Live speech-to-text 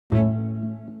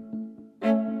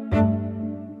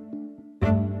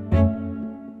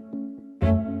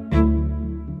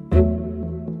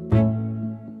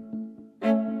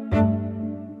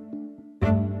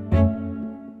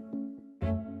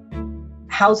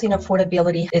housing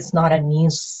affordability is not a new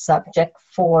subject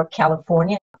for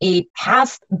California. It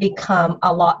has become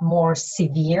a lot more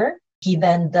severe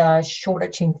given the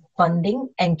shortage in funding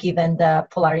and given the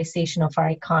polarization of our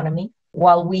economy.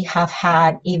 While we have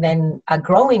had even a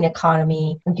growing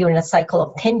economy during a cycle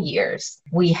of 10 years,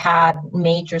 we had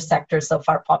major sectors of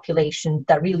our population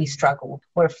that really struggled,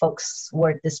 where folks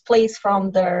were displaced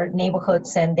from their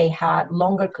neighborhoods and they had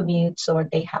longer commutes or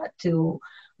they had to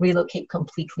relocate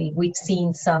completely. We've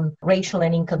seen some racial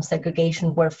and income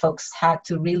segregation where folks had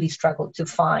to really struggle to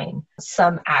find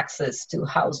some access to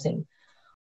housing.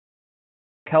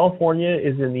 California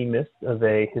is in the midst of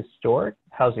a historic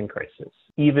housing crisis.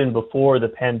 Even before the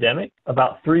pandemic,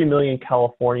 about 3 million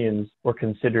Californians were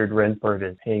considered rent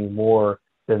burdened, paying more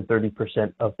than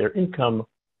 30% of their income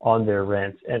on their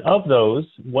rent. And of those,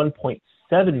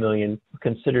 1.7 million were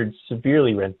considered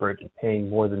severely rent burdened, paying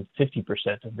more than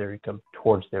 50% of their income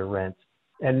towards their rent.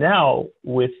 And now,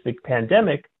 with the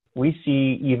pandemic, we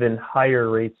see even higher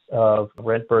rates of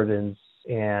rent burdens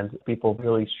and people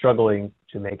really struggling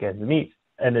to make ends meet.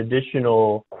 An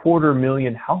additional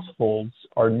 250,000 households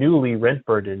are newly rent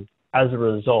burdened as a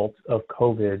result of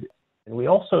COVID. And we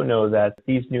also know that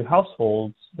these new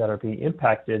households that are being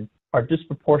impacted are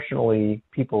disproportionately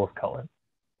people of color.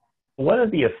 One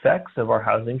of the effects of our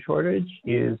housing shortage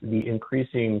is the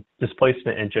increasing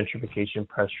displacement and gentrification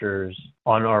pressures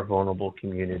on our vulnerable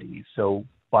communities. So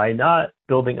by not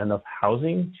building enough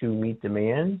housing to meet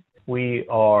demand, we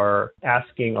are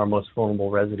asking our most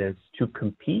vulnerable residents to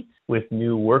compete with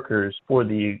new workers for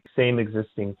the same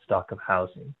existing stock of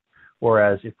housing.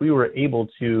 Whereas if we were able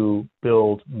to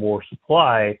build more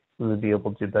supply, we would be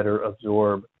able to better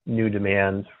absorb new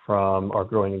demand from our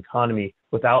growing economy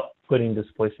without putting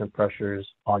displacement pressures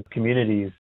on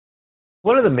communities.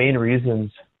 One of the main reasons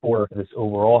for this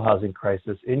overall housing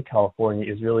crisis in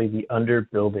California is really the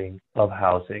underbuilding of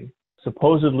housing.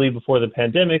 Supposedly before the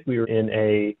pandemic, we were in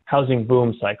a housing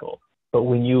boom cycle. But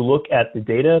when you look at the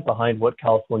data behind what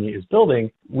California is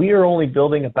building, we are only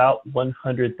building about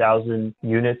 100,000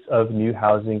 units of new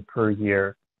housing per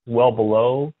year, well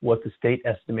below what the state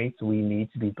estimates we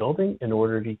need to be building in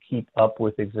order to keep up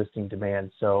with existing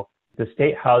demand. So the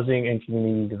State Housing and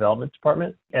Community Development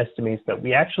Department estimates that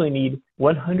we actually need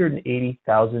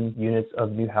 180,000 units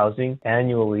of new housing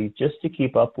annually just to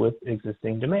keep up with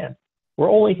existing demand.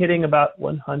 We're only hitting about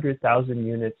 100,000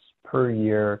 units per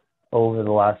year over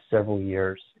the last several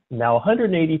years. Now,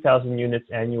 180,000 units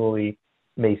annually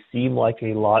may seem like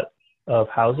a lot of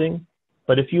housing,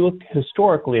 but if you look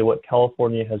historically at what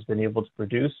California has been able to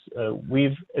produce,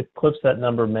 we've eclipsed that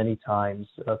number many times.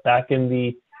 Back in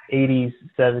the 80s,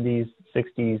 70s,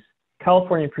 60s,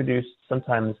 California produced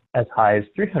sometimes as high as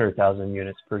 300,000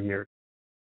 units per year.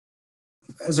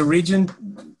 As a region,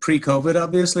 pre-COVID,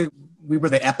 obviously, we were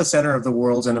the epicenter of the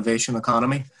world's innovation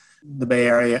economy. The Bay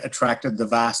Area attracted the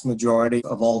vast majority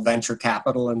of all venture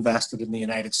capital invested in the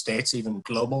United States, even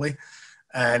globally.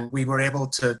 And we were able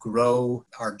to grow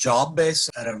our job base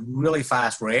at a really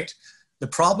fast rate. The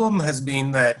problem has been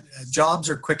that jobs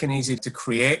are quick and easy to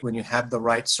create when you have the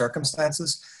right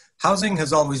circumstances. Housing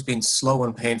has always been slow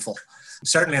and painful,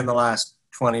 certainly in the last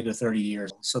 20 to 30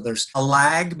 years. So there's a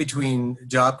lag between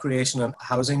job creation and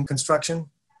housing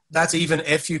construction. That's even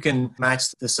if you can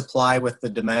match the supply with the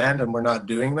demand, and we're not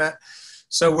doing that.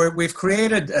 So we've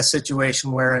created a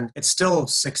situation where it's still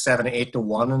 6, 7, 8 to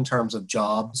 1 in terms of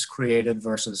jobs created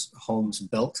versus homes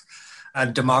built.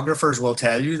 And demographers will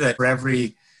tell you that for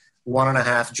every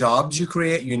 1.5 jobs you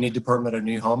create, you need to permit a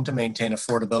new home to maintain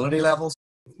affordability levels.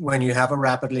 When you have a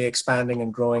rapidly expanding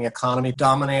and growing economy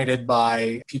dominated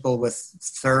by people with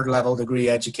third-level degree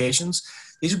educations,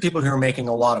 these are people who are making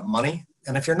a lot of money.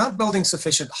 And if you're not building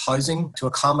sufficient housing to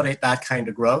accommodate that kind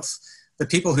of growth, the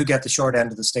people who get the short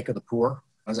end of the stick are the poor.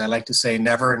 As I like to say,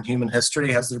 never in human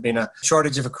history has there been a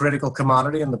shortage of a critical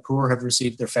commodity and the poor have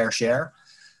received their fair share.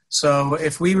 So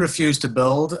if we refuse to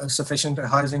build sufficient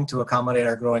housing to accommodate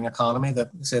our growing economy,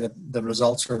 the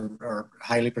results are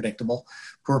highly predictable.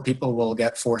 Poor people will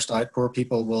get forced out. Poor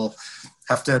people will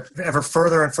have to ever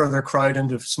further and further crowd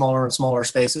into smaller and smaller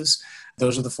spaces.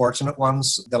 Those are the fortunate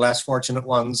ones. The less fortunate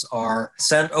ones are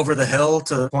sent over the hill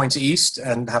to points east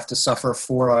and have to suffer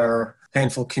 4-hour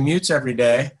painful commutes every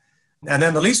day. And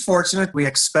then the least fortunate, we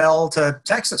expel to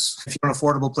Texas. If you're an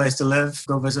affordable place to live,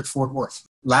 go visit Fort Worth.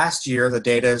 Last year, the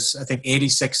data is, I think,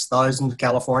 86,000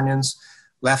 Californians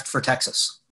left for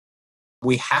Texas.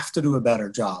 We have to do a better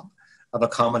job of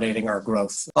accommodating our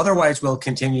growth. Otherwise, we'll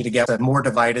continue to get a more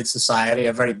divided society,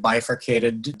 a very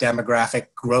bifurcated demographic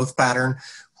growth pattern,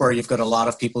 where you've got a lot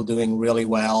of people doing really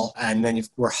well, and then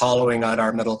we're hollowing out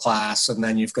our middle class, and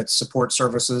then you've got support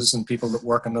services and people that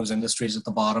work in those industries at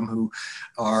the bottom who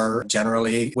are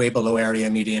generally way below area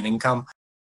median income.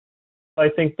 I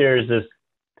think there's this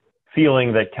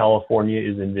feeling that California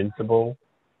is invincible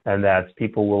and that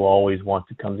people will always want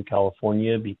to come to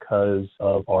California because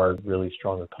of our really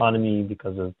strong economy,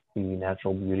 because of the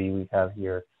natural beauty we have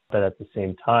here. But at the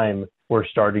same time, we're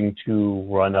starting to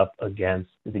run up against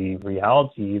the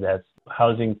reality that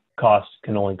housing costs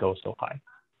can only go so high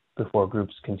before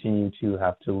groups continue to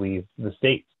have to leave the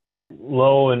state.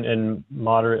 Low and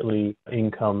moderately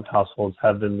income households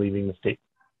have been leaving the state.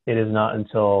 It is not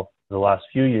until the last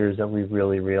few years that we've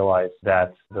really realized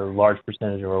that the large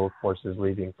percentage of our workforce is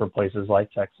leaving for places like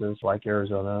Texas, like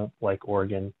Arizona, like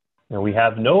Oregon. We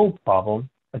have no problem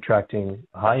attracting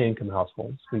high-income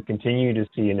households. We continue to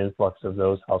see an influx of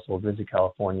those households into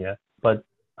California, but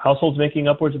households making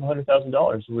upwards of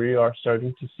 $100,000, we are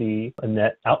starting to see a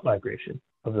net out-migration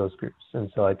of those groups. And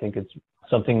so I think it's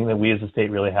something that we as a state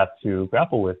really have to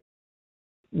grapple with.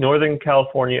 Northern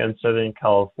California and Southern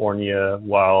California,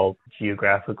 while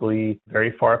geographically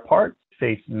very far apart,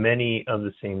 face many of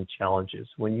the same challenges.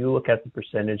 When you look at the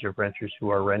percentage of renters who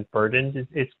are rent burdened,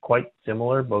 it's quite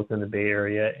similar both in the Bay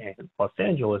Area and Los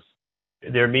Angeles.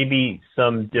 There may be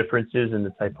some differences in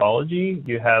the typology.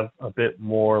 You have a bit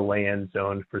more land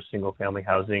zoned for single family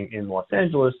housing in Los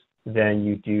Angeles than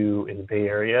you do in the Bay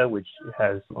Area, which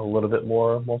has a little bit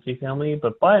more multifamily.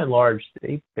 But by and large,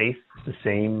 they face the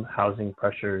same housing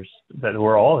pressures that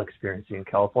we're all experiencing in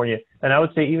California. And I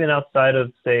would say even outside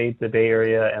of, say, the Bay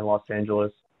Area and Los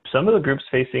Angeles, some of the groups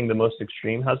facing the most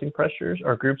extreme housing pressures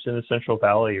are groups in the Central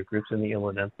Valley or groups in the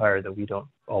Inland Empire that we don't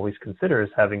always consider as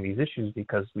having these issues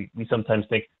because we sometimes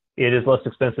think it is less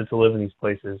expensive to live in these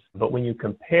places. But when you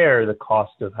compare the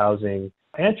cost of housing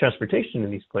and transportation in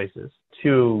these places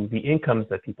to the incomes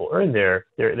that people earn there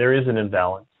is an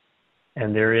imbalance.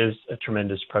 And there is a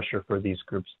tremendous pressure for these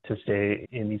groups to stay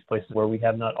in these places where we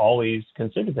have not always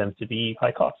considered them to be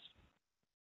high cost.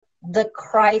 The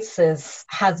crisis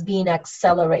has been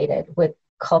accelerated with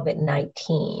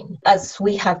COVID-19. As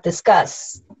we have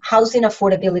discussed, housing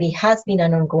affordability has been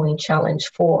an ongoing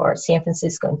challenge for San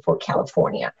Francisco and for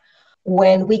California.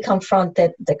 When we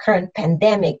confronted the current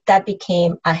pandemic, that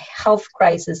became a health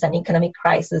crisis, an economic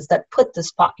crisis that put the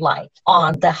spotlight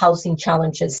on the housing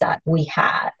challenges that we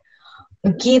had.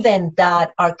 Given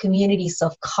that our communities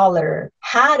of color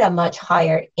had a much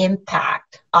higher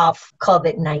impact of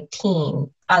COVID-19,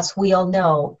 as we all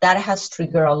know, that has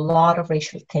triggered a lot of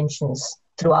racial tensions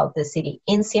throughout the city.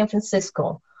 In San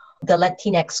Francisco, the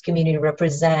Latinx community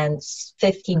represents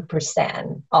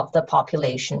 15% of the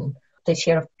population. The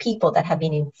share of people that have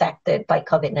been infected by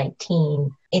COVID-19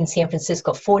 in San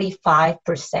Francisco,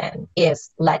 45%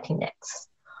 is Latinx.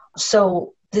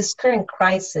 So this current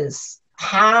crisis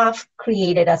have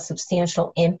created a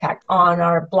substantial impact on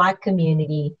our Black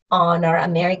community, on our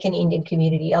American Indian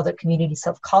community, other communities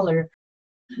of color.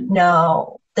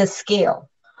 Now, the scale,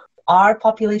 our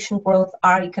population growth,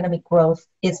 our economic growth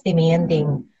is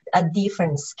demanding a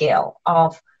different scale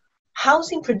of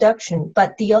housing production,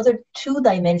 but the other two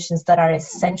dimensions that are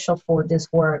essential for this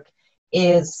work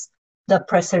is the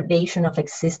preservation of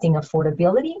existing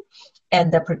affordability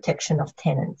and the protection of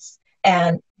tenants.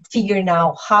 And figuring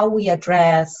out how we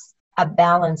address a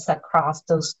balance across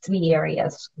those three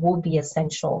areas will be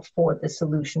essential for the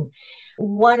solution.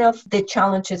 One of the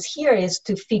challenges here is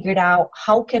to figure out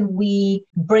how can we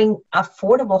bring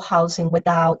affordable housing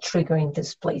without triggering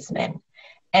displacement,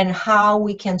 and how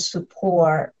we can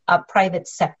support a private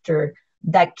sector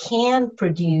that can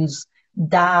produce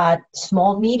that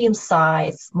small,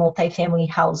 medium-sized multifamily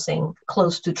housing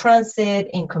close to transit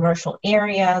in commercial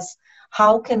areas.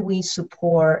 How can we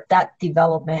support that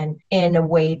development in a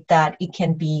way that it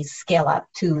can be scaled up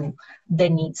to the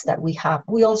needs that we have?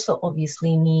 We also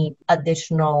obviously need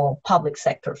additional public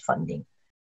sector funding.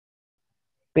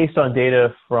 Based on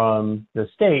data from the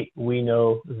state, we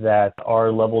know that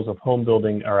our levels of home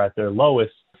building are at their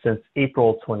lowest since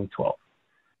April 2012.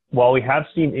 While we have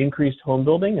seen increased home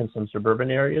building in some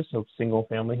suburban areas, so single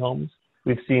family homes,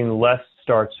 we've seen less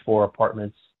starts for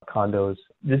apartments, condos.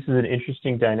 This is an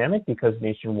interesting dynamic because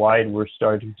nationwide we're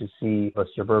starting to see a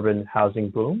suburban housing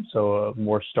boom, so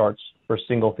more starts for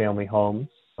single family homes,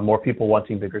 more people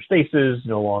wanting bigger spaces,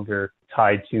 no longer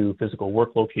tied to physical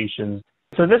work locations.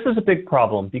 So this is a big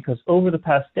problem because over the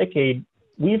past decade,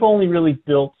 we've only really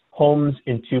built homes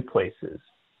in two places.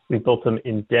 We've built them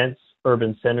in dense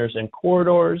urban centers and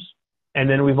corridors, And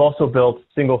then we've also built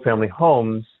single-family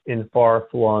homes in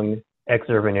far-flung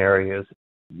ex-urban areas.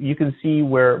 You can see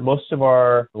where most of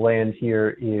our land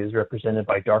here is represented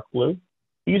by dark blue.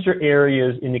 These are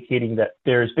areas indicating that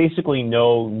there's basically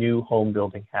no new home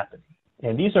building happening.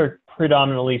 And these are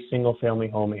predominantly single-family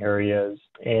home areas.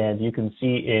 And you can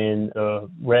see in the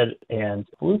red and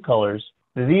blue colors,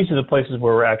 that these are the places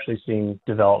where we're actually seeing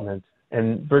development.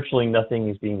 And virtually nothing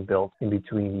is being built in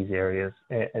between these areas.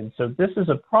 And so this is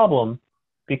a problem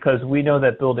because we know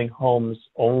that building homes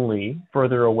only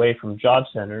further away from job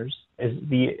centers is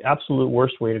the absolute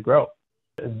worst way to grow.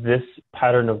 This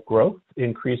pattern of growth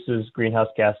increases greenhouse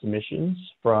gas emissions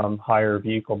from higher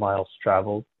vehicle miles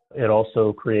traveled. It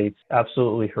also creates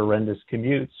absolutely horrendous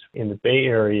commutes. In the Bay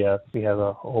Area, we have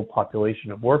a whole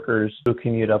population of workers who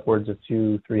commute upwards of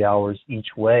 2-3 hours each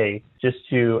way just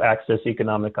to access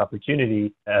economic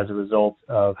opportunity as a result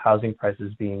of housing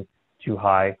prices being too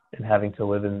high and having to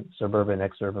live in suburban,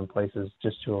 ex-urban places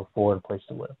just to afford a place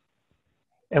to live.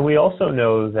 And we also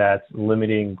know that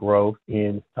limiting growth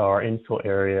in our infill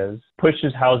areas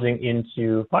pushes housing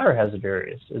into fire hazard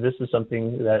areas. So this is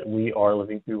something that we are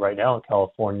living through right now in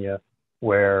California,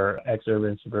 where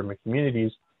ex-urban suburban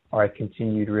communities are at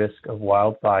continued risk of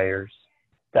wildfires.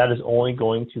 That is only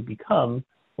going to become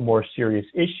a more serious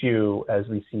issue as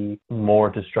we see more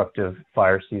destructive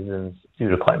fire seasons due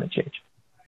to climate change.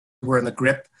 We're in the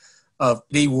grip of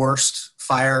the worst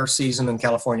fire season in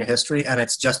California history, and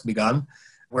it's just begun.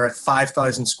 We're at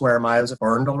 5,000 square miles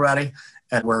burned already,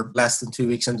 and we're less than 2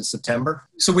 weeks into September.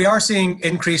 So we are seeing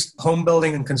increased home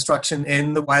building and construction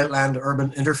in the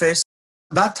wildland-urban interface.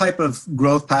 That type of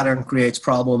growth pattern creates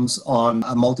problems on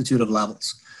a multitude of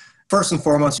levels. First and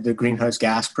foremost, the greenhouse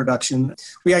gas production.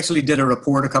 We actually did a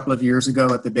report a couple of years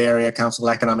ago at the Bay Area Council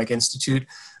Economic Institute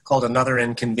called Another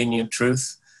Inconvenient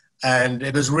Truth. And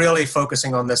it was really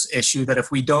focusing on this issue that if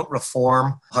we don't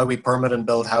reform how we permit and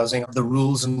build housing, the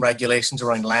rules and regulations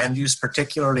around land use,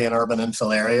 particularly in urban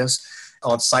infill areas,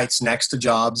 on sites next to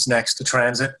jobs, next to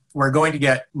transit, we're going to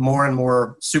get more and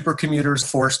more super commuters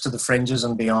forced to the fringes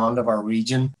and beyond of our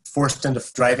region, forced into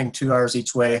driving 2 hours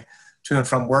each way to and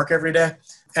from work every day.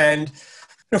 And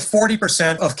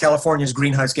 40% of California's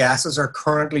greenhouse gases are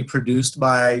currently produced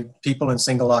by people in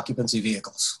single occupancy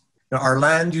vehicles. Our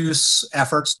land use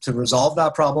efforts to resolve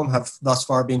that problem have thus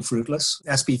far been fruitless.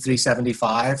 SB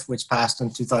 375, which passed in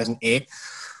 2008,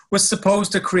 was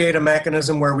supposed to create a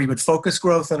mechanism where we would focus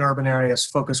growth in urban areas,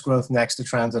 focus growth next to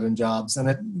transit and jobs, and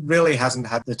it really hasn't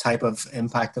had the type of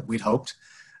impact that we'd hoped,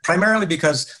 primarily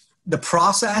because the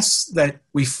process that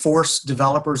we force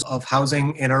developers of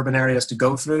housing in urban areas to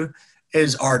go through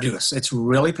is arduous. It's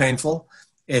really painful,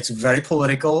 it's very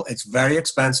political, it's very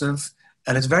expensive,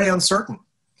 and it's very uncertain.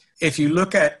 If you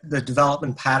look at the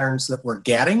development patterns that we're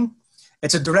getting,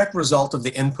 it's a direct result of the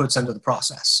inputs into the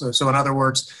process. So in other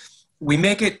words, we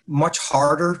make it much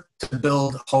harder to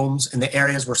build homes in the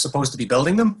areas we're supposed to be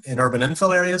building them, in urban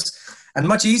infill areas, and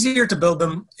much easier to build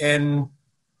them in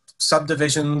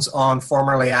subdivisions on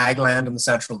formerly ag land in the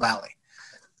Central Valley.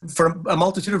 For a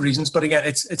multitude of reasons, but again,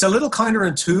 it's a little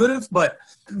counterintuitive, but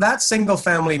that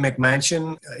single-family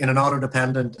McMansion in an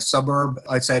auto-dependent suburb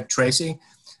outside Tracy,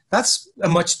 that's a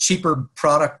much cheaper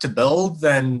product to build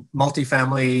than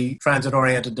multifamily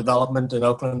transit-oriented development in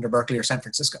Oakland or Berkeley or San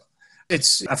Francisco.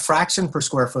 It's a fraction per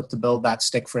square foot to build that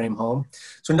stick frame home.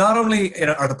 So not only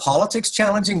are the politics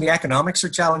challenging, the economics are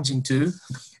challenging too.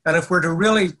 And if we're to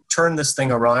really turn this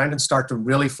thing around and start to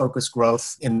really focus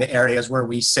growth in the areas where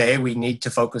we say we need to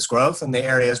focus growth and the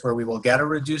areas where we will get a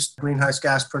reduced greenhouse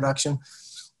gas production,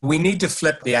 we need to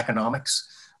flip the economics.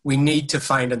 We need to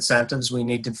find incentives. We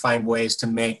need to find ways to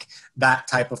make that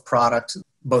type of product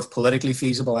both politically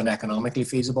feasible and economically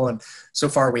feasible. And so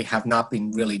far, we have not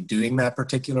been really doing that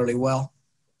particularly well.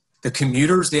 The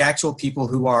commuters, the actual people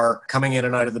who are coming in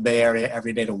and out of the Bay Area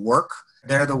every day to work,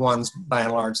 they're the ones, by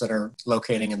and large, that are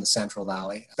locating in the Central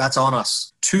Valley. That's on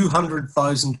us.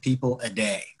 200,000 people a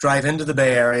day drive into the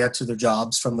Bay Area to their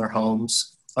jobs from their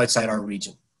homes outside our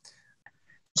region.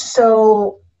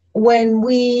 So when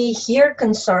we hear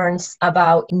concerns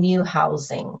about new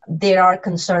housing, there are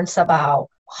concerns about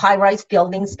high-rise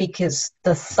buildings because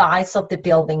the size of the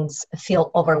buildings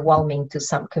feel overwhelming to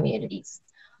some communities.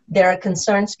 There are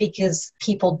concerns because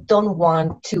people don't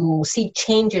want to see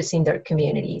changes in their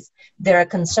communities. There are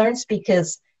concerns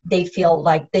because they feel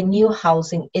like the new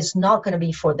housing is not going to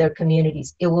be for their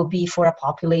communities. It will be for a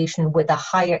population with a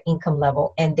higher income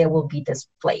level, and they will be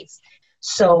displaced.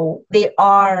 So there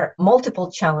are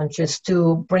multiple challenges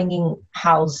to bringing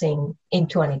housing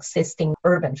into an existing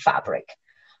urban fabric.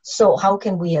 So how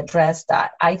can we address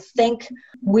that? I think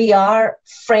we are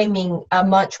framing a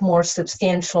much more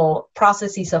substantial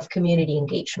processes of community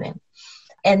engagement.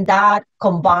 And that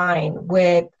combined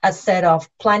with a set of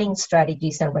planning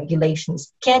strategies and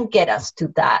regulations can get us to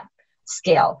that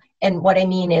scale. And what I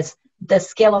mean is the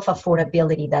scale of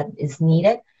affordability that is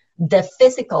needed, the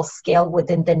physical scale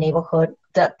within the neighborhood,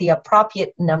 the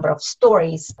appropriate number of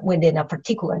stories within a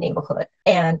particular neighborhood,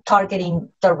 and targeting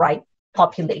the right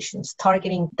populations,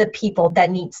 targeting the people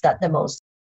that needs that the most.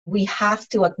 We have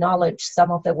to acknowledge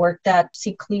some of the work that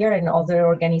CClear and other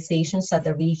organizations at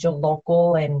the regional,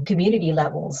 local, and community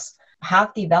levels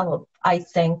have developed. I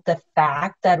think the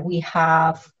fact that we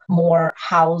have more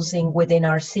housing within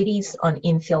our cities on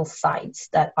infill sites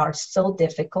that are so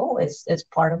difficult is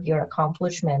part of your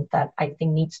accomplishment that I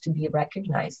think needs to be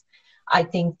recognized. I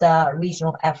think the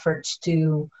regional efforts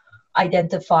to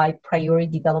identify priority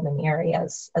development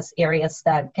areas as areas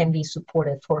that can be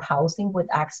supported for housing with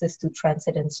access to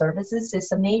transit and services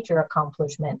is a major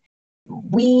accomplishment.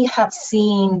 We have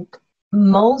seen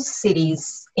most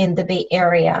cities in the Bay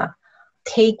Area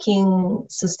taking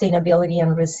sustainability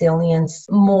and resilience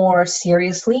more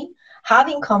seriously,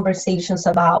 having conversations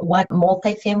about what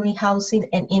multifamily housing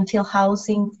and infill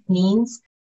housing means.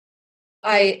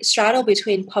 I straddle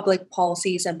between public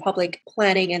policies and public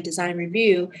planning and design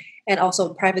review, and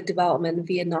also private development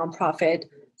via nonprofit,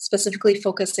 specifically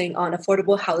focusing on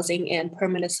affordable housing and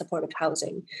permanent supportive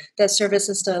housing that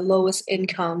services the lowest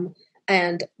income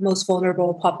and most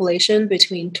vulnerable population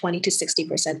between 20 to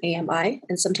 60% AMI,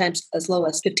 and sometimes as low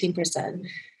as 15%.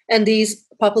 And these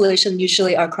populations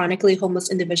usually are chronically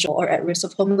homeless individual or at risk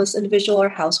of homeless individual or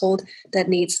household that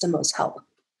needs the most help.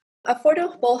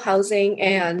 Affordable housing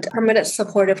and permanent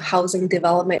supportive housing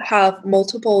development have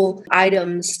multiple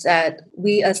items that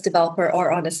we as developer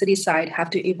or on the city side have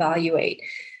to evaluate.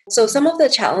 So some of the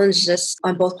challenges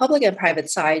on both public and private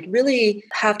side really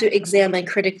have to examine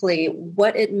critically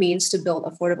what it means to build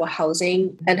affordable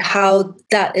housing and how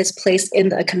that is placed in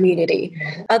the community.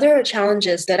 Other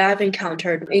challenges that I've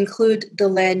encountered include the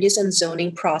land use and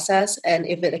zoning process and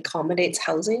if it accommodates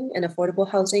housing and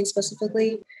affordable housing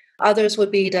specifically. Others would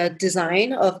be the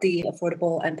design of the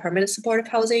affordable and permanent supportive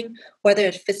housing, whether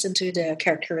it fits into the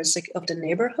characteristic of the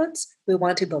neighborhoods. We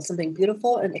want to build something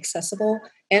beautiful and accessible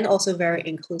and also very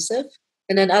inclusive.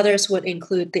 And then others would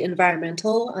include the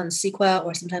environmental on CEQA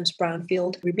or sometimes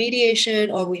brownfield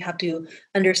remediation, or we have to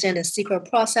understand the CEQA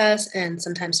process, and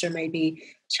sometimes there may be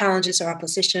challenges or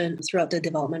opposition throughout the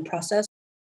development process.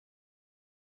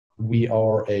 We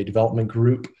are a development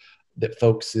group that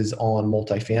focuses on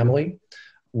multifamily.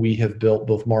 We have built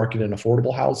both market and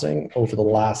affordable housing. Over the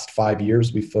last 5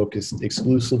 years, we've focused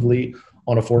exclusively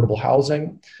on affordable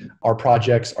housing. Our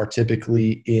projects are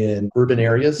typically in urban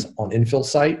areas on infill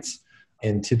sites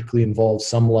and typically involve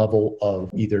some level of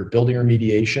either building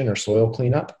remediation or soil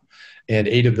cleanup. And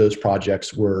 8 of those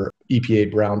projects were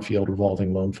EPA brownfield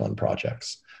revolving loan fund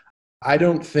projects. I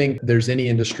don't think there's any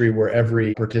industry where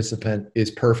every participant is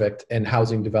perfect, and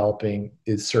housing developing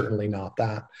is certainly not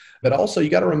that. But also you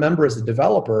got to remember, as a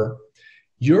developer,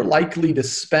 you're likely to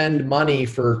spend money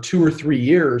for 2 or 3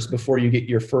 years before you get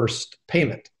your first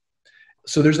payment.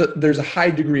 So there's a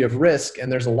high degree of risk,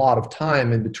 and there's a lot of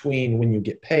time in between when you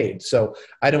get paid. So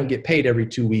I don't get paid every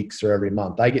 2 weeks or every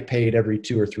month. I get paid every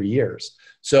 2 or 3 years.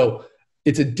 So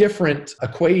it's a different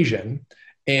equation.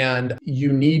 And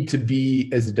you need to be,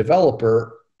 as a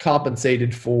developer,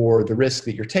 compensated for the risk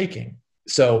that you're taking.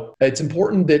 So it's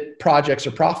important that projects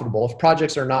are profitable. If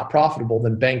projects are not profitable,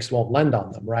 then banks won't lend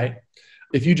on them, right?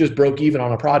 If you just broke even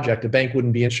on a project, a bank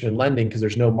wouldn't be interested in lending because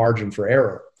there's no margin for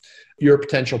error. Your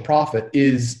potential profit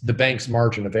is the bank's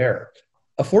margin of error.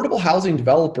 Affordable housing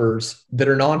developers that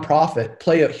are nonprofit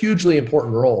play a hugely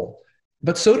important role,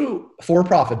 but so do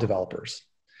for-profit developers.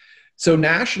 So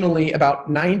nationally, about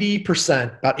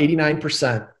 90%, about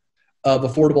 89% of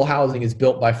affordable housing is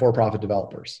built by for-profit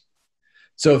developers.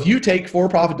 So if you take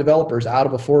for-profit developers out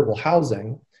of affordable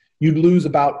housing, you'd lose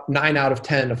about 9 out of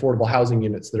 10 affordable housing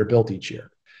units that are built each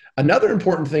year. Another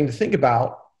important thing to think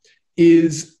about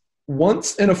is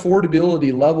once an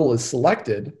affordability level is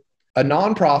selected, a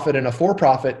nonprofit and a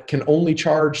for-profit can only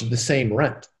charge the same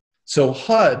rent. So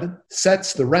HUD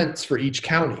sets the rents for each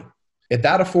county. At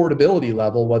that affordability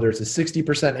level, whether it's a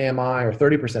 60% AMI or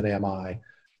 30% AMI,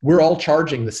 we're all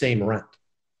charging the same rent.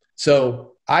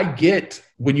 So I get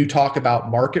when you talk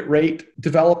about market rate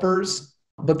developers,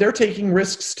 but they're taking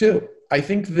risks too. I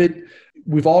think that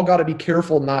we've all got to be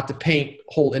careful not to paint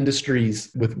whole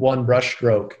industries with one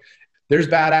brushstroke. There's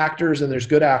bad actors and there's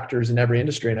good actors in every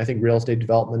industry. And I think real estate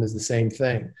development is the same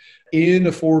thing. In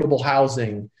affordable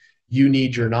housing, You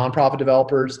need your nonprofit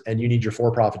developers and you need your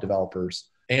for-profit developers.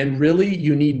 And really,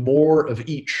 you need more of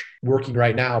each working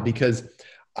right now, because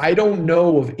I don't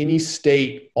know of any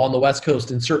state on the West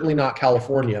Coast, and certainly not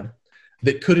California,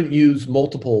 that couldn't use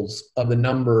multiples of the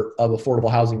number of affordable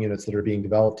housing units that are being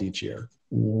developed each year.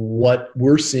 What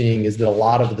we're seeing is that a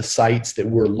lot of the sites that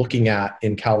we're looking at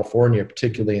in California,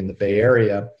 particularly in the Bay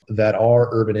Area, that are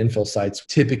urban infill sites,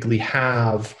 typically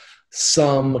have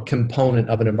some component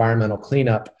of an environmental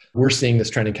cleanup. We're seeing this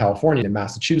trend in California, in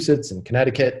Massachusetts, and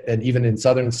Connecticut, and even in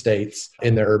southern states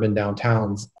in their urban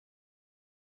downtowns.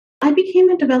 I became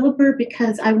a developer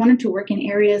because I wanted to work in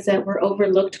areas that were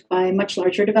overlooked by much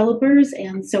larger developers.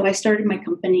 And so I started my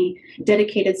company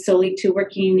dedicated solely to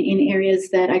working in areas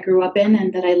that I grew up in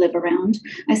and that I live around.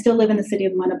 I still live in the city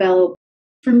of Montebello.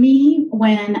 For me,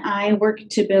 when I work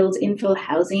to build infill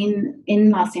housing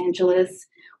in Los Angeles,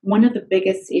 one of the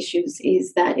biggest issues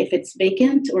is that if it's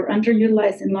vacant or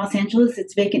underutilized in Los Angeles,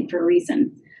 it's vacant for a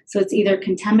reason. So it's either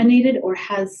contaminated or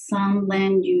has some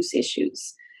land use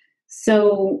issues.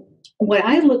 So what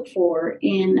I look for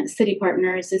in city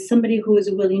partners is somebody who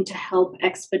is willing to help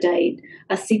expedite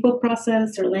a CEQA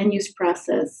process or land use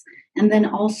process, and then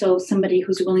also somebody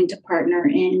who's willing to partner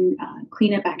in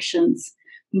cleanup actions.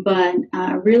 But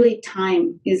really,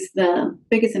 time is the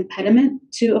biggest impediment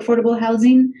to affordable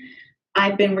housing.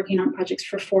 I've been working on projects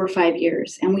for 4 or 5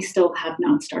 years, and we still have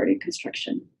not started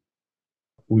construction.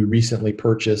 We recently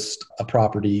purchased a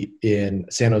property in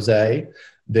San Jose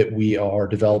that we are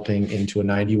developing into a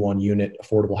 91-unit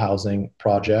affordable housing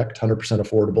project, 100%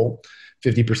 affordable.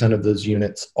 50% of those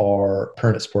units are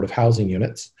permanent supportive housing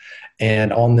units.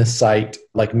 And on this site,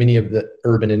 like many of the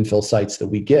urban infill sites that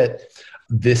we get,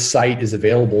 this site is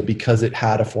available because it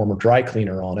had a former dry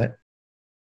cleaner on it.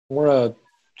 We're a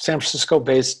San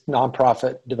Francisco-based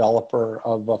nonprofit developer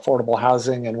of affordable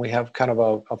housing, and we have kind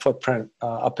of a footprint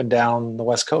up and down the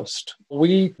West Coast.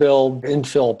 We build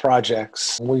infill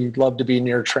projects. We love to be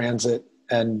near transit,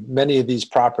 and many of these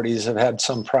properties have had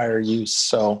some prior use.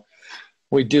 So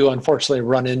we do unfortunately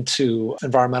run into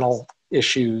environmental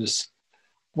issues.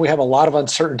 We have a lot of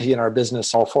uncertainty in our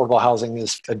business. Affordable housing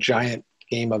is a giant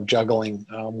game of juggling.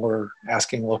 We're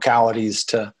asking localities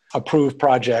to approve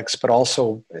projects, but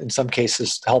also in some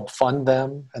cases to help fund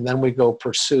them. And then we go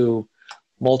pursue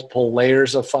multiple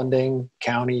layers of funding,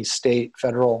 county, state,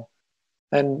 federal.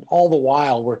 And all the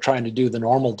while, we're trying to do the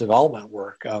normal development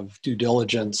work of due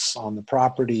diligence on the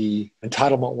property,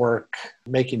 entitlement work,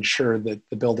 making sure that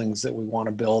the buildings that we want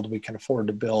to build, we can afford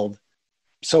to build.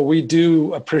 So we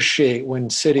do appreciate when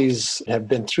cities have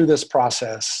been through this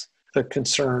process. The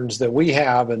concerns that we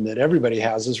have and that everybody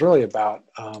has is really about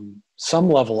some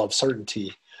level of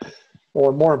certainty,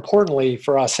 or more importantly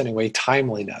for us anyway,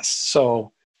 timeliness.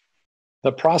 So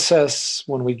the process,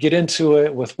 when we get into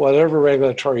it with whatever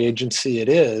regulatory agency it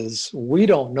is, we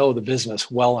don't know the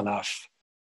business well enough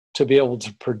to be able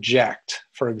to project,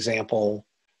 for example,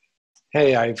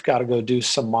 hey, I've got to go do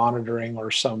some monitoring or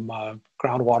some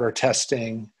groundwater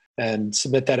testing and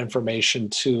submit that information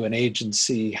to an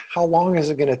agency. How long is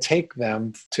it going to take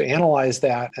them to analyze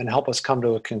that and help us come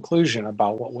to a conclusion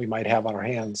about what we might have on our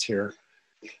hands here?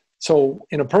 So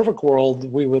in a perfect world,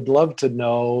 we would love to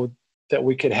know that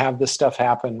we could have this stuff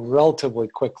happen relatively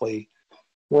quickly.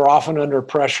 We're often under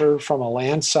pressure from a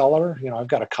land seller. You know, I've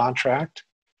got a contract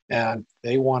and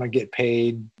they want to get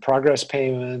paid progress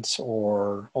payments,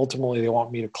 or ultimately they want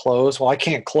me to close. Well, I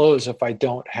can't close if I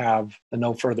don't have a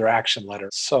no further action letter.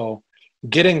 So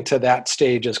getting to that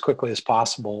stage as quickly as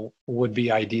possible would be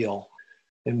ideal.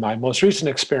 In my most recent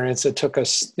experience, it took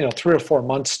us 3 or 4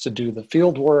 months to do the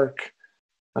field work,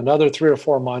 another 3 or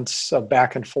 4 months of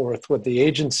back and forth with the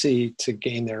agency to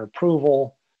gain their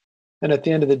approval. And at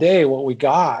the end of the day, what we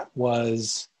got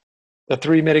was the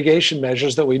 3 mitigation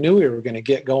measures that we knew we were going to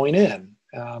get going in.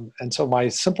 And so my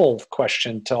simple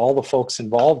question to all the folks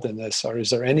involved in this is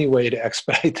there any way to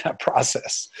expedite that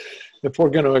process? If we're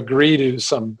going to agree to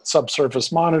some subsurface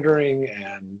monitoring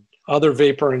and other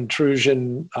vapor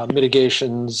intrusion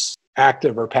mitigations,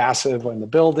 active or passive in the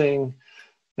building,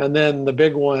 and then the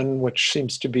big one, which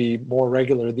seems to be more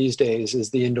regular these days, is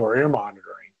the indoor air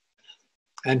monitoring.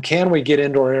 And can we get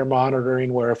indoor air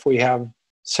monitoring where if we have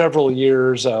several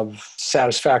years of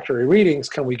satisfactory readings,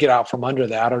 can we get out from under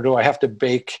that? Or do I have to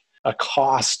bake a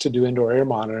cost to do indoor air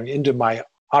monitoring into my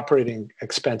operating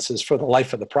expenses for the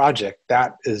life of the project?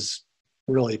 That is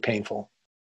really painful.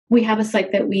 We have a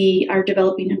site that we are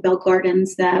developing in Bell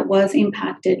Gardens that was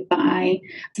impacted by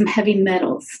some heavy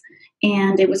metals,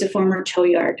 and it was a former tow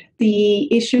yard.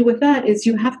 The issue with that is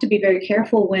you have to be very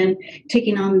careful when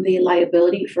taking on the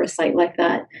liability for a site like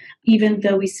that. Even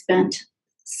though we spent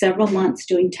several months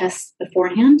doing tests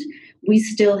beforehand, we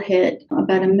still hit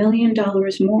about $1 million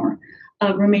more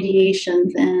of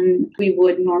remediation than we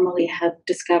would normally have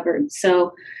discovered.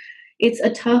 So it's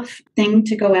a tough thing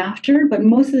to go after, but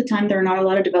most of the time there are not a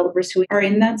lot of developers who are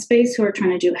in that space who are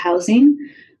trying to do housing.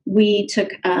 We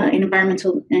took an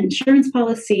environmental insurance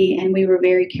policy, and we were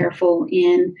very careful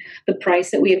in the price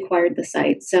that we acquired the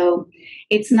site. So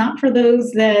it's not for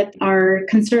those that are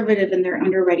conservative in their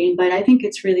underwriting, but I think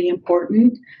it's really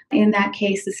important. In that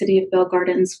case, the city of Bell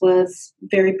Gardens was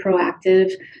very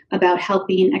proactive about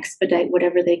helping expedite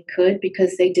whatever they could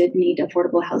because they did need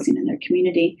affordable housing in their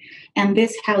community. And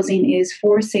this housing is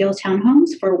for sale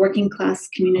townhomes for working class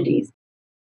communities.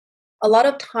 A lot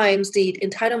of times, the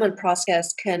entitlement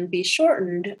process can be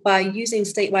shortened by using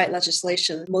statewide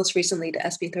legislation, most recently the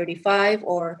SB 35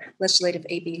 or Legislative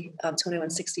AB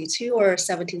 2162 or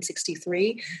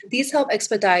 1763. These help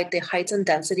expedite the heightened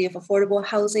density of affordable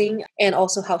housing and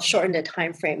also help shorten the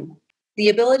time frame. The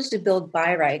ability to build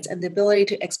by rights and the ability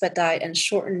to expedite and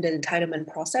shorten the entitlement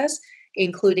process,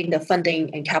 including the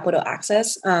funding and capital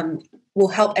access, will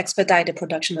help expedite the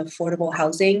production of affordable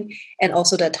housing and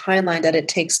also the timeline that it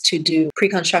takes to do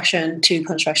pre-construction to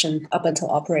construction up until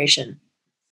operation.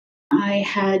 I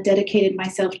had dedicated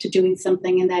myself to doing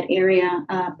something in that area,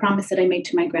 a promise that I made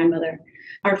to my grandmother.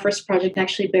 Our first project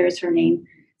actually bears her name.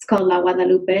 It's called La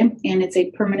Guadalupe, and it's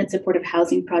a permanent supportive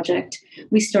housing project.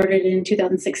 We started in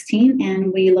 2016,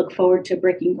 and we look forward to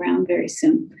breaking ground very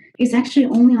soon. It's actually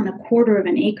only on 1/4 of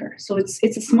an acre, so it's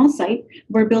a small site.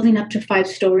 We're building up to 5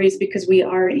 stories because we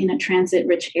are in a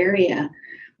transit-rich area,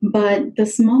 but the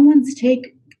small ones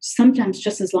take sometimes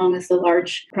just as long as the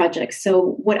large projects.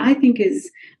 So what I think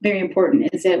is very important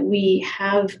is that we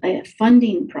have a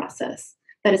funding process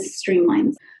that is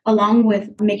streamlined, along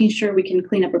with making sure we can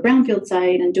clean up a brownfield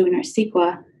site and doing our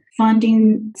CEQA.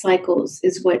 Funding cycles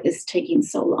is what is taking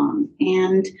so long.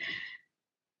 And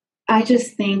I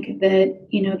just think that,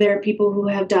 there are people who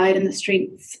have died in the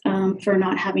streets for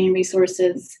not having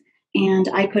resources, and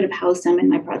I could have housed them in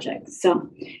my project. So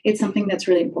it's something that's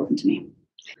really important to me.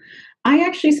 I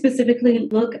actually specifically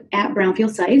look at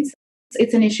brownfield sites.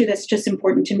 It's an issue that's just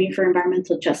important to me for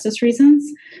environmental justice reasons.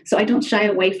 So I don't shy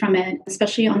away from it,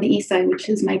 especially on the east side, which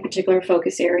is my particular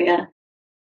focus area.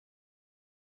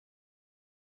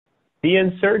 The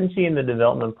uncertainty in the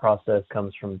development process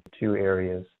comes from 2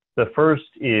 areas. The first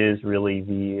is really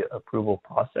the approval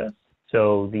process.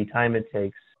 So the time it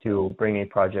takes to bring a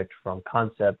project from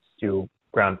concept to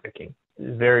groundbreaking.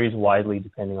 It varies widely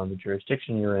depending on the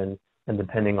jurisdiction you're in and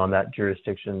depending on that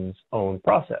jurisdiction's own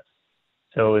process.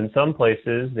 So in some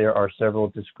places, there are several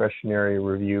discretionary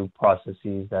review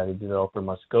processes that a developer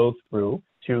must go through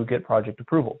to get project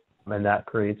approval. And that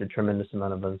creates a tremendous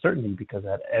amount of uncertainty because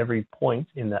at every point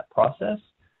in that process,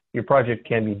 your project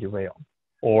can be derailed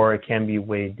or it can be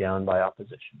weighed down by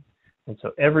opposition. And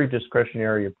so every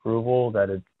discretionary approval that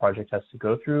a project has to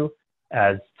go through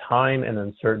adds time and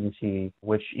uncertainty,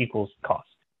 which equals cost.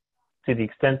 To the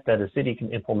extent that a city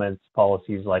can implement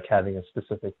policies like having a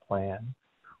specific plan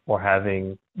or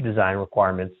having design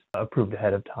requirements approved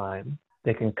ahead of time,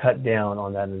 they can cut down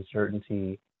on that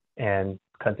uncertainty and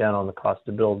cut down on the cost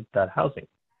to build that housing.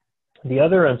 The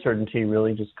other uncertainty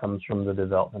really just comes from the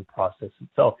development process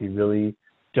itself. You really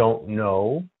don't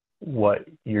know what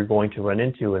you're going to run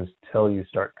into until you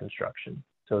start construction.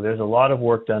 So there's a lot of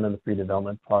work done in the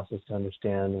pre-development process to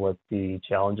understand what the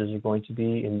challenges are going to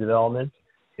be in development.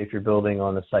 If you're building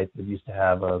on a site that used to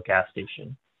have a gas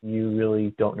station, you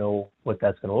really don't know what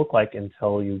that's going to look like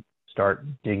until you start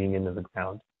digging into the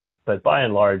ground. But by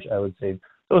and large, I would say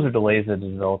those are delays that a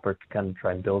developer can kind of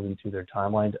try and build into their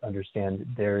timeline to understand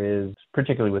there is,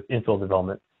 particularly with infill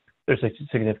development, there's a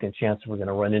significant chance we're going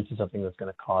to run into something that's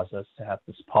going to cause us to have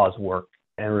to pause work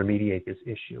and remediate this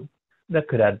issue. That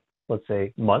could add, let's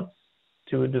say, months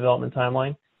to a development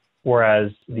timeline,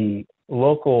 whereas the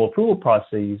local approval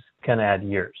processes can add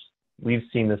years. We've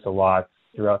seen this a lot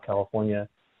throughout California,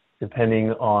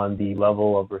 depending on the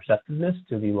level of receptiveness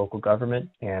to the local government.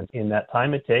 And in that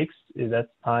time it takes, that's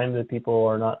time that people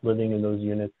are not living in those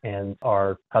units and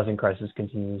our housing crisis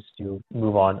continues to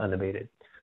move on unabated.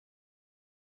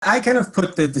 I kind of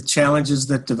put the challenges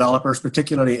that developers,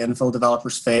 particularly infill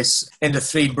developers, face into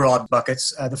 3 broad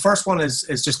buckets. The first one is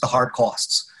just the hard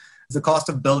costs. The cost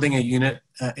of building a unit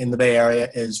in the Bay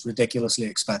Area is ridiculously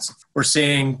expensive. We're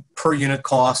seeing per unit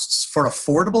costs for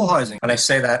affordable housing, and I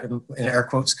say that in air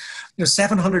quotes,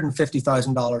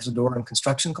 $750,000 a door in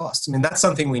construction costs. I mean, that's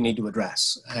something we need to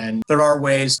address. And there are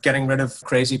ways getting rid of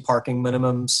crazy parking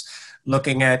minimums,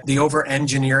 looking at the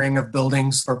over-engineering of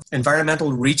buildings for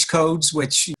environmental reach codes,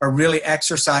 which are really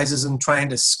exercises in trying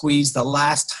to squeeze the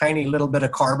last tiny little bit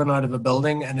of carbon out of a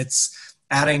building, and it's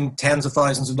adding tens of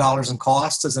thousands of dollars in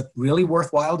costs. Is it really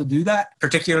worthwhile to do that?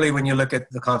 Particularly when you look at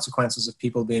the consequences of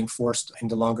people being forced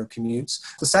into longer commutes.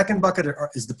 The second bucket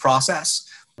is the process.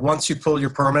 Once you pull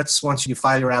your permits, once you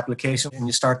file your application and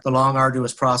you start the long,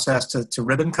 arduous process to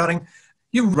ribbon cutting,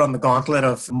 you run the gauntlet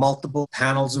of multiple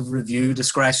panels of review,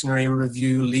 discretionary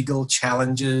review, legal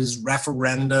challenges,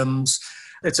 referendums.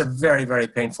 It's a very, very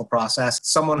painful process.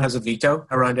 Someone has a veto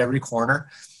around every corner.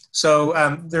 So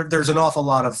there's an awful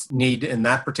lot of need in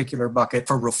that particular bucket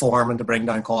for reform and to bring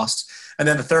down costs. And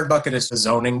then the third bucket is the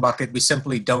zoning bucket. We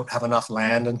simply don't have enough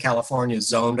land in California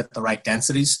zoned at the right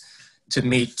densities to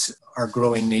meet our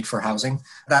growing need for housing.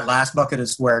 That last bucket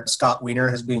is where Scott Wiener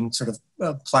has been sort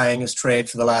of plying his trade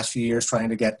for the last few years, trying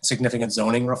to get significant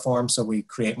zoning reform so we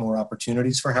create more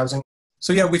opportunities for housing.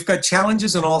 So yeah, we've got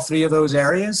challenges in all three of those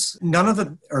areas. None of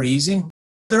them are easy.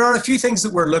 There are a few things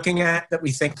that we're looking at that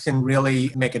we think can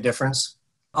really make a difference.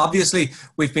 Obviously,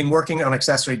 we've been working on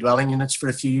accessory dwelling units for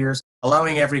a few years,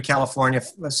 allowing every California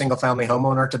single-family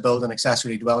homeowner to build an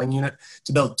accessory dwelling unit,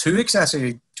 to build 2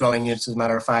 accessory dwelling units, as a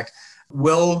matter of fact,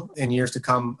 will, in years to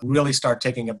come, really start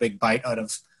taking a big bite out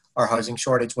of our housing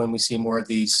shortage when we see more of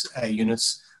these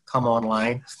units come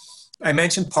online. I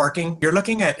mentioned parking. You're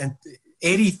looking at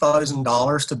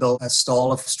 $80,000 to build a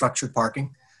stall of structured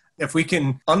parking. If we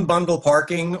can unbundle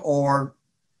parking or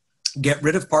get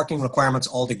rid of parking requirements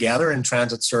altogether in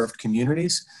transit-served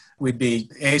communities, we'd be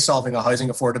solving a housing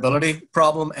affordability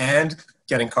problem and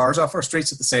getting cars off our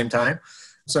streets at the same time.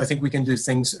 So I think we can do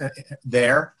things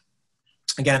there.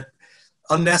 Again,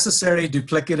 unnecessary,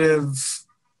 duplicative,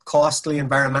 costly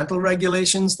environmental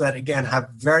regulations that, again, have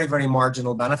very, very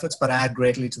marginal benefits but add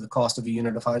greatly to the cost of a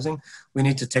unit of housing. We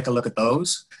need to take a look at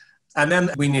those. And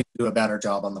then we need to do a better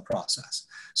job on the process.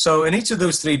 So in each of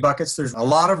those 3 buckets, there's a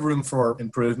lot of room for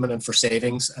improvement and for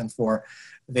savings and for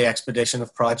the expedition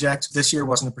of projects. This year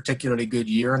wasn't a particularly good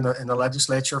year in the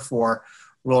legislature for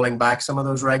rolling back some of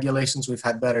those regulations. We've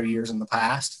had better years in the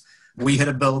past. We had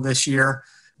a bill this year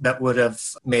that would have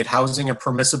made housing a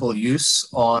permissible use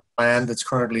on land that's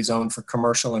currently zoned for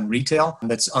commercial and retail and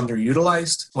that's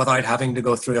underutilized without having to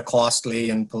go through a costly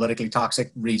and politically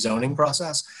toxic rezoning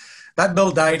process. That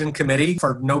bill died in committee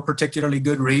for no particularly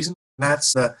good reason.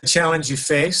 That's the challenge you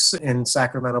face in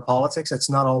Sacramento politics. It's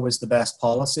not always the best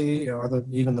policy or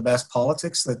even the best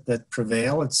politics that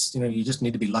prevail. It's, you just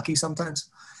need to be lucky sometimes.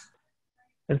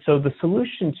 And so the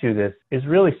solution to this is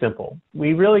really simple.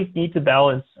 We really need to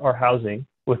balance our housing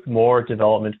with more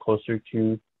development closer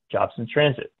to jobs and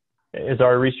transit. As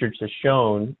our research has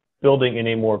shown, building in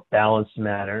a more balanced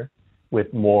manner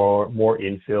with more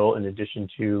infill in addition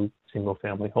to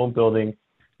single-family home building,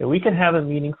 that we can have a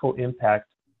meaningful impact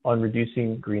on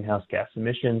reducing greenhouse gas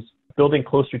emissions. Building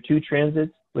closer to transit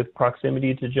with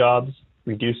proximity to jobs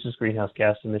reduces greenhouse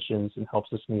gas emissions and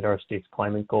helps us meet our state's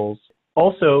climate goals.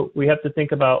 Also, we have to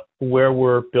think about where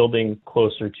we're building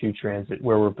closer to transit,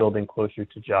 where we're building closer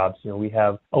to jobs. We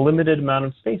have a limited amount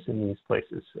of space in these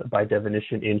places. By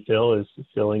definition, infill is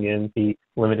filling in the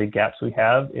limited gaps we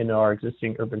have in our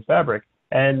existing urban fabric.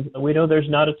 And we know there's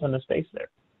not a ton of space there.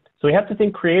 So we have to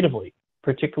think creatively,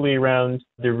 particularly around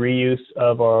the reuse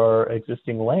of our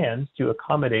existing lands to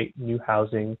accommodate new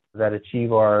housing that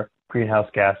achieve our greenhouse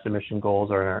gas emission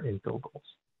goals or our infill goals.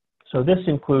 So this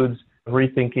includes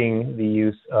rethinking the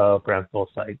use of brownfield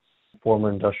sites,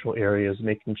 former industrial areas,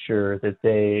 making sure that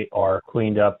they are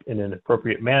cleaned up in an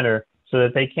appropriate manner so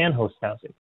that they can host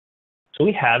housing. So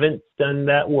we haven't done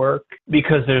that work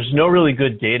because there's no really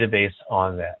good database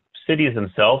on that. Cities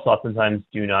themselves oftentimes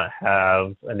do not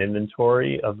have an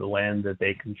inventory of the land that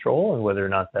they control and whether or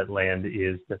not that land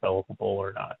is developable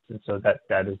or not. And so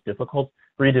that is difficult.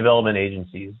 Redevelopment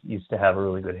agencies used to have a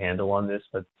really good handle on this,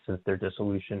 but since their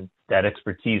dissolution, that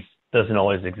expertise doesn't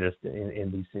always exist in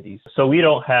these cities. So we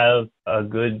don't have a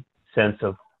good sense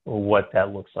of what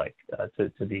that looks like,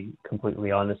 to be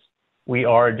completely honest. We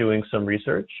are doing some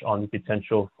research on the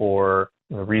potential for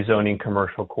rezoning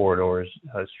commercial corridors,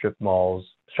 strip malls,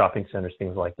 shopping centers,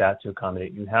 things like that to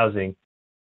accommodate new housing.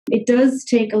 It does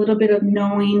take a little bit of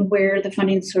knowing where the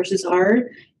funding sources are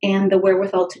and the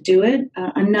wherewithal to do it.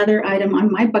 Another item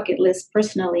on my bucket list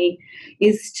personally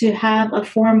is to have a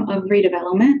form of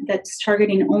redevelopment that's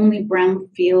targeting only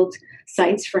brownfield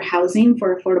sites for housing,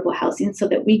 for affordable housing, so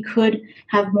that we could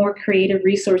have more creative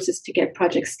resources to get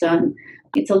projects done.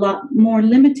 It's a lot more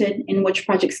limited in which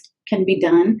projects can be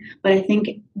done, but I think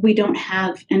we don't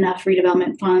have enough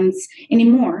redevelopment funds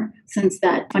anymore since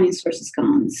that funding source is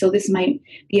gone. So this might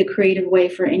be a creative way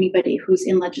for anybody who's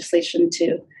in legislation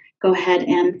to go ahead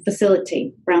and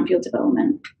facilitate brownfield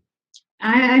development.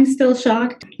 I'm still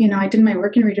shocked. I did my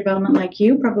work in redevelopment like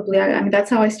you probably. I mean, that's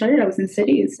how I started. I was in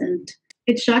cities, and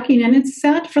it's shocking, and it's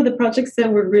sad for the projects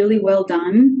that were really well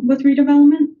done with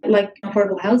redevelopment, like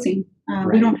affordable housing.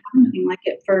 Right. We don't have anything like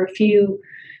it for a few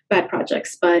bad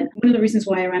projects. But one of the reasons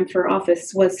why I ran for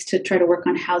office was to try to work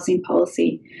on housing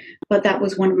policy. But that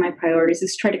was one of my priorities,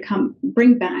 is try to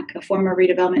bring back a form of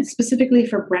redevelopment, specifically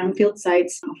for brownfield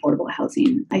sites, affordable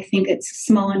housing. I think it's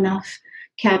small enough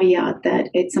caveat that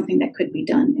it's something that could be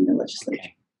done in the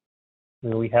legislature.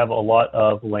 We have a lot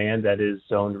of land that is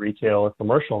zoned retail or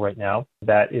commercial right now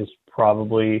that is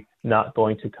probably not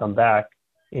going to come back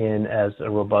in as a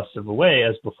robust of a way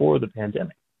as before the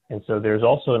pandemic. And so there's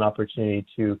also an opportunity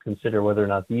to consider whether or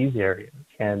not these areas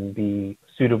can be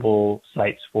suitable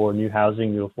sites for new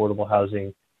housing, new affordable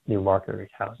housing, new market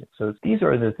rate housing. So these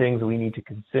are the things we need to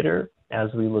consider as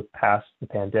we look past the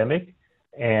pandemic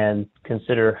and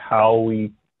consider how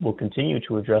we will continue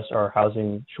to address our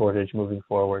housing shortage moving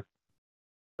forward.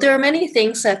 There are many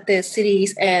things that the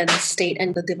cities and state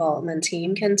and the development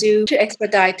team can do to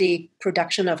expedite the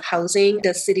production of housing.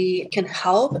 The city can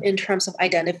help in terms of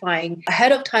identifying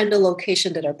ahead of time the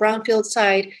location that are brownfield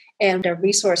site and the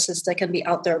resources that can be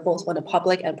out there both on the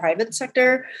public and private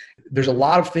sector. There's a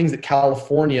lot of things that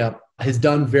California has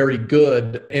done very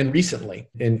good. And recently,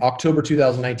 in October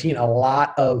 2019, a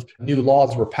lot of new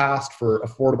laws were passed for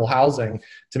affordable housing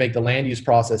to make the land use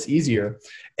process easier.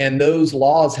 And those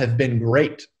laws have been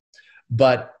great.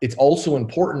 But it's also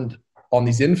important on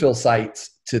these infill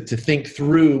sites to think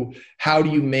through, how do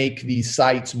you make these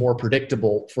sites more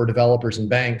predictable for developers and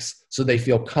banks so they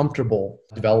feel comfortable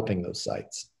developing those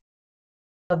sites?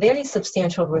 A very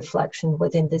substantial reflection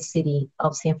within the city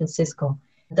of San Francisco.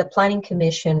 The Planning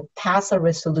Commission passed a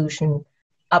resolution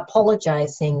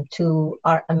apologizing to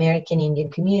our American Indian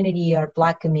community, our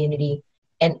Black community,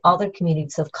 and other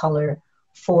communities of color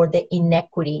for the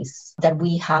inequities that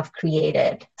we have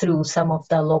created through some of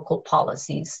the local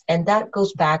policies. And that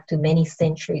goes back to many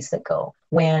centuries ago,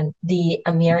 when the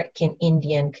American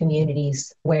Indian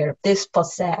communities were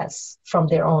dispossessed from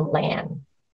their own land.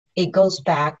 It goes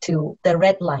back to the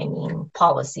redlining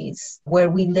policies, where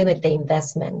we limit the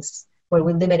investments, where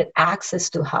we limited access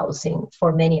to housing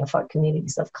for many of our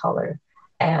communities of color.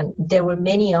 And there were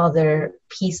many other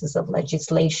pieces of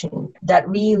legislation that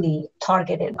really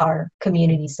targeted our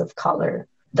communities of color.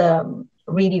 The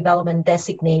redevelopment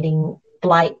designating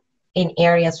blight in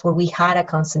areas where we had a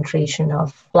concentration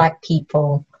of Black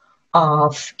people,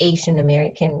 of Asian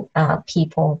American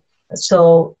people.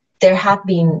 So there have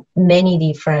been many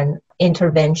different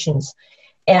interventions.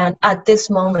 And at this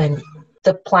moment,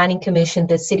 the Planning Commission,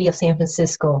 the City of San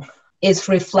Francisco, is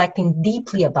reflecting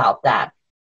deeply about that.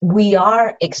 We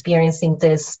are experiencing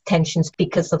these tensions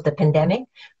because of the pandemic,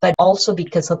 but also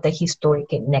because of the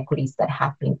historic inequities that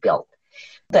have been built.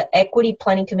 The Equity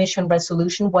Planning Commission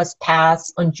resolution was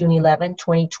passed on June 11,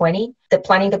 2020. The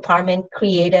Planning Department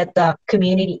created the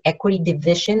Community Equity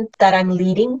Division that I'm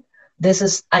leading. This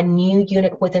is a new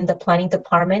unit within the Planning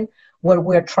Department where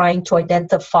we're trying to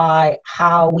identify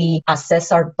how we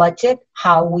assess our budget,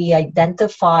 how we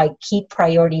identify key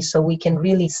priorities so we can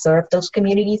really serve those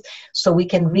communities, so we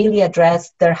can really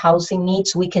address their housing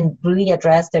needs, we can really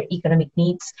address their economic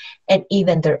needs, and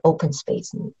even their open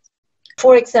space needs.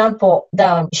 For example,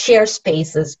 the Share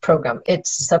Spaces program,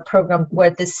 it's a program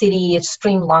where the city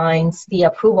streamlines the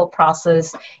approval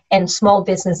process and small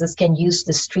businesses can use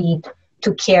the street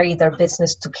to carry their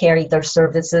business, to carry their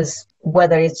services,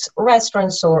 whether it's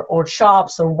restaurants or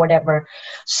shops or whatever.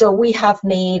 So we have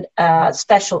made a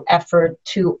special effort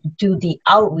to do the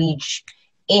outreach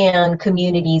in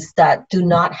communities that do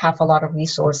not have a lot of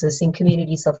resources, in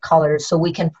communities of color, so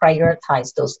we can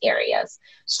prioritize those areas.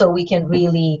 So we can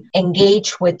really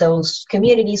engage with those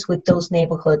communities, with those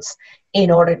neighborhoods,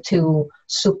 in order to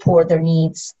support their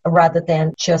needs rather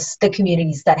than just the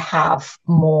communities that have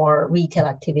more retail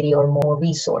activity or more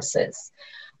resources.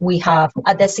 We have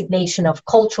a designation of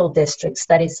cultural districts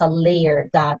that is a layer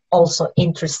that also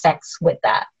intersects with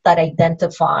that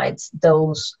identifies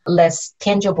those less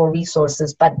tangible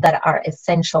resources, but that are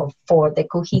essential for the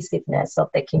cohesiveness of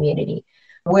the community.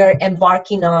 We're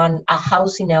embarking on a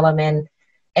housing element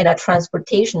and a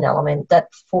transportation element, that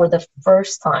for the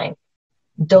first time,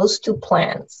 those two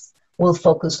plans will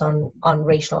focus on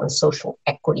racial and social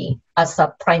equity as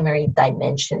a primary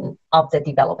dimension of the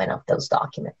development of those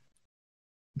documents.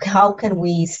 How can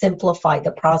we simplify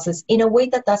the process in a way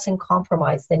that doesn't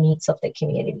compromise the needs of the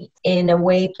community, in a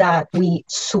way that we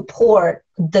support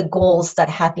the goals that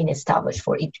have been established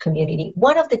for each community?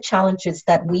 One of the challenges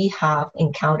that we have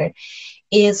encountered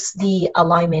is the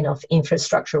alignment of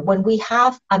infrastructure. When we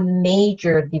have a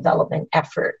major development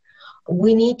effort,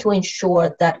 we need to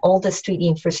ensure that all the street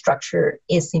infrastructure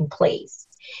is in place.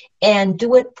 And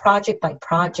do it project by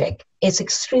project is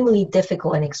extremely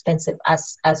difficult and expensive,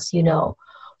 as you know.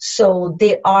 So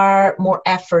there are more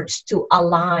efforts to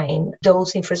align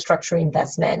those infrastructure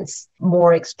investments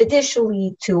more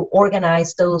expeditiously, to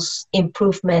organize those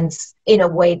improvements in a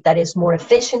way that is more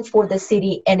efficient for the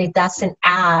city, and it doesn't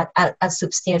add a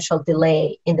substantial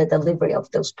delay in the delivery of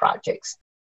those projects.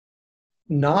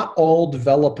 Not all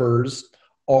developers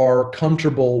are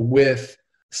comfortable with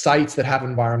sites that have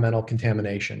environmental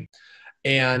contamination.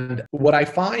 And what I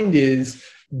find is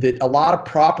that a lot of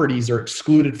properties are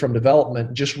excluded from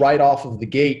development just right off of the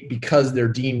gate because they're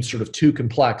deemed sort of too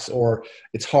complex, or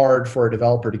it's hard for a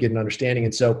developer to get an understanding.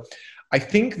 And so I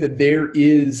think that there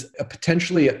is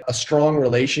potentially a strong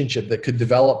relationship that could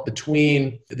develop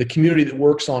between the community that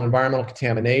works on environmental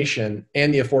contamination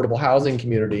and the affordable housing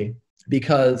community,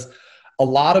 because a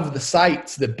lot of the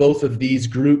sites that both of these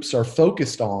groups are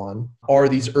focused on are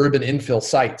these urban infill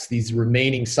sites, these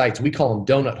remaining sites. We call them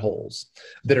donut holes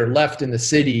that are left in the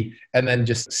city and then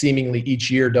just seemingly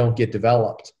each year don't get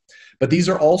developed. But these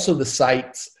are also the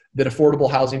sites that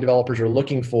affordable housing developers are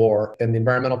looking for and the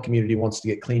environmental community wants to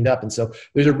get cleaned up. And so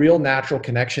there's a real natural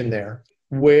connection there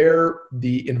where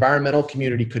the environmental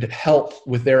community could help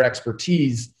with their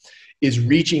expertise is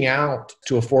reaching out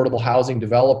to affordable housing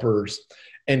developers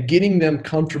and getting them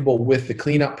comfortable with the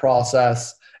cleanup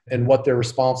process and what their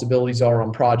responsibilities are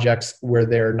on projects where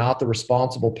they're not the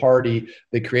responsible party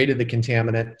that created the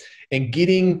contaminant, and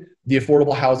getting the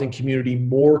affordable housing community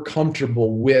more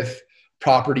comfortable with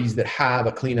properties that have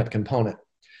a cleanup component.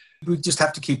 We just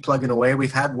have to keep plugging away.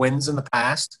 We've had wins in the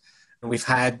past, and we've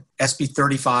had SB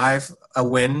 35, a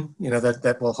win,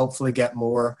 that will hopefully get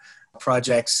more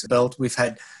projects built. We've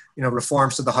had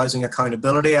reforms to the Housing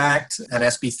Accountability Act and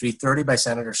SB 330 by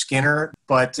Senator Skinner.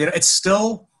 But it's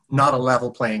still not a level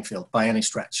playing field by any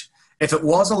stretch. If it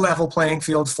was a level playing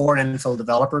field for infill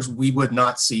developers, we would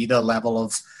not see the level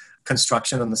of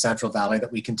construction in the Central Valley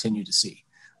that we continue to see.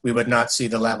 We would not see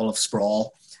the level of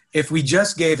sprawl. If we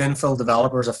just gave infill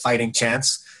developers a fighting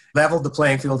chance, leveled the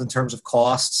playing field in terms of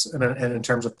costs and in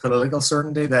terms of political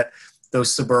certainty that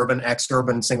those suburban,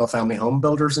 ex-urban single-family home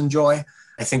builders enjoy,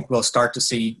 I think we'll start to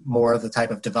see more of the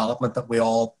type of development that we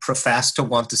all profess to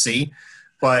want to see.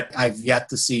 But I've yet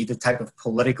to see the type of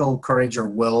political courage or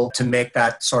will to make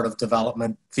that sort of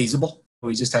development feasible.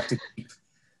 We just have to keep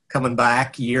coming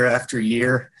back year after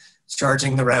year,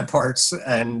 charging the ramparts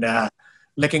and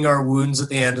licking our wounds at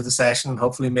the end of the session and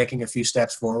hopefully making a few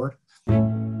steps forward.